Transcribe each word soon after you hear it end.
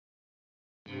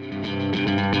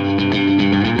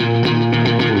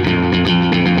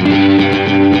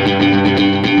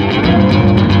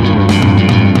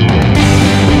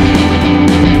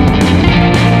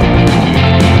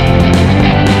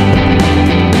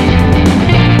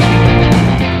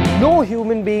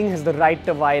the right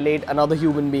to violate another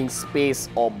human being's space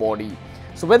or body.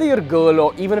 So whether you're a girl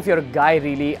or even if you're a guy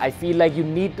really, I feel like you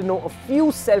need to know a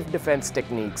few self-defense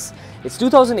techniques. It's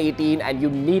 2018 and you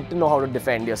need to know how to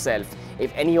defend yourself.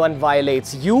 If anyone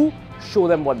violates you, show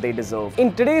them what they deserve.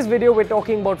 In today's video, we're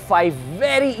talking about 5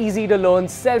 very easy to learn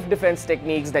self-defense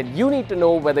techniques that you need to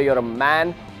know whether you're a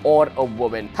man or a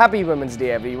woman. Happy Women's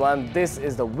Day everyone. This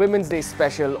is the Women's Day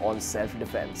special on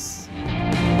self-defense.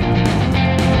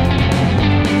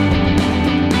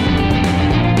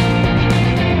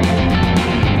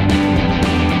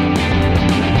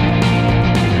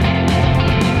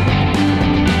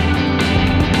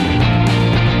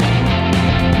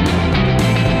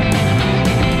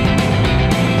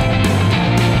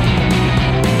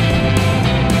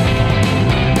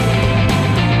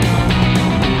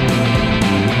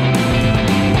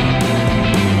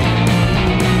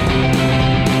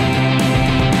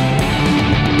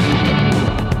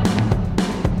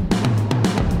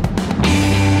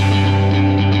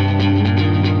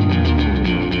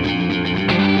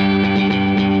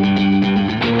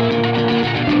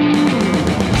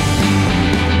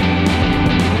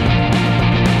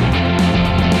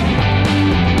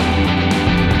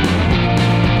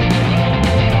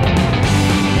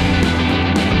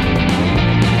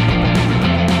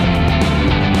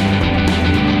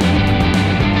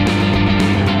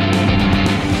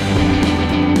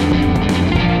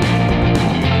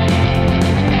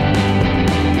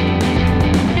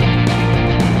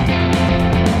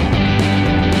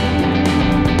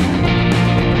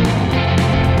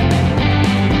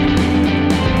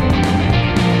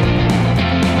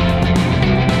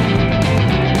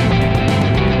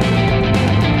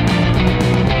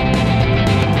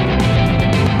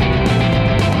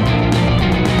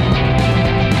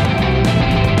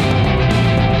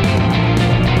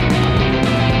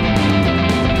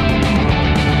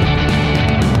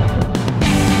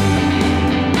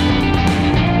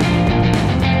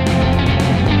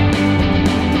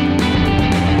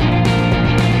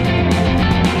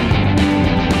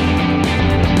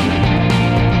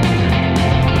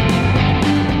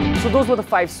 Those were the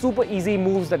 5 super easy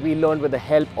moves that we learned with the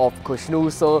help of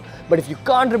Khushnoor Sir. But if you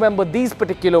can't remember these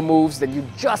particular moves, then you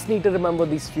just need to remember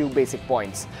these few basic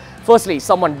points. Firstly,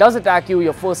 someone does attack you,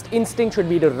 your first instinct should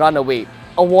be to run away.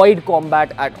 Avoid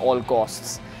combat at all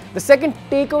costs. The second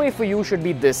takeaway for you should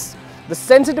be this. The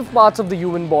sensitive parts of the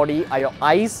human body are your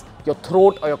eyes, your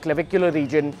throat or your clavicular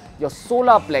region, your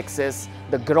solar plexus,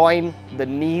 the groin, the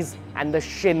knees and the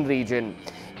shin region.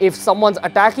 If someone's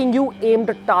attacking you, aim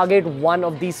to target one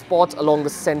of these spots along the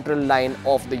central line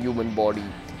of the human body.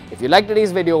 If you like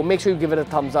today's video, make sure you give it a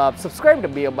thumbs up, subscribe to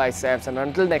BeerBiceps, and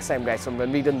until next time guys, from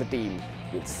When We Done the Team,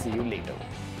 we'll see you later.